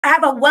I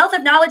have a wealth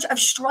of knowledge of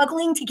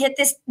struggling to get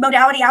this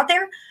modality out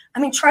there. I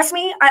mean, trust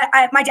me,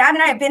 my dad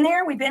and I have been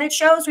there. We've been at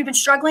shows. We've been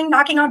struggling,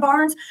 knocking on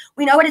barns.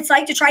 We know what it's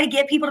like to try to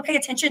get people to pay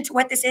attention to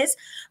what this is.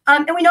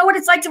 And we know what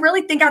it's like to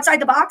really think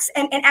outside the box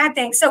and add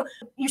things. So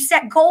you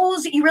set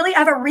goals. You really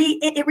have it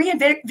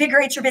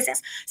reinvigorates your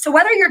business. So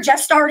whether you're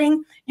just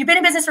starting, you've been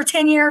in business for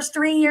 10 years,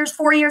 3 years,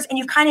 4 years, and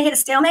you've kind of hit a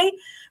stalemate,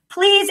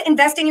 please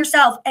invest in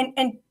yourself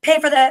and pay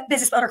for the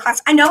business builder class.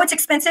 I know it's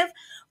expensive,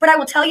 but I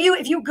will tell you,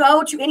 if you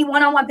go to any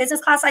one-on-one business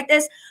class like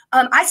this,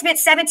 I spent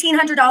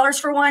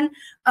 $1,700 for one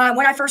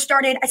when I first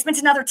started. I spent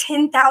another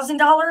 $10,000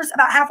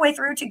 about halfway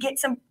through to get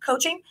some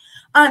coaching.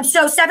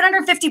 So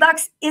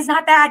 $750 is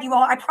not bad, you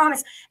all, I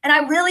promise. And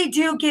I really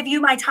do give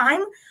you my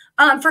time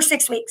for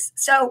 6 weeks.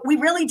 So we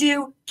really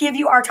do give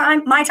you our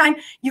time, my time.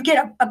 You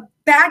get a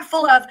bag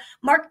full of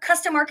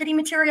custom marketing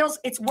materials.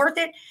 It's worth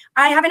it.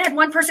 I haven't had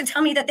one person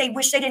tell me that they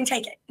wish they didn't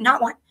take it.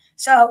 Not one.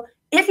 So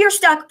if you're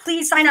stuck,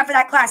 please sign up for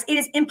that class. It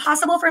is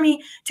impossible for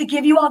me to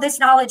give you all this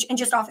knowledge in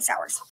just office hours.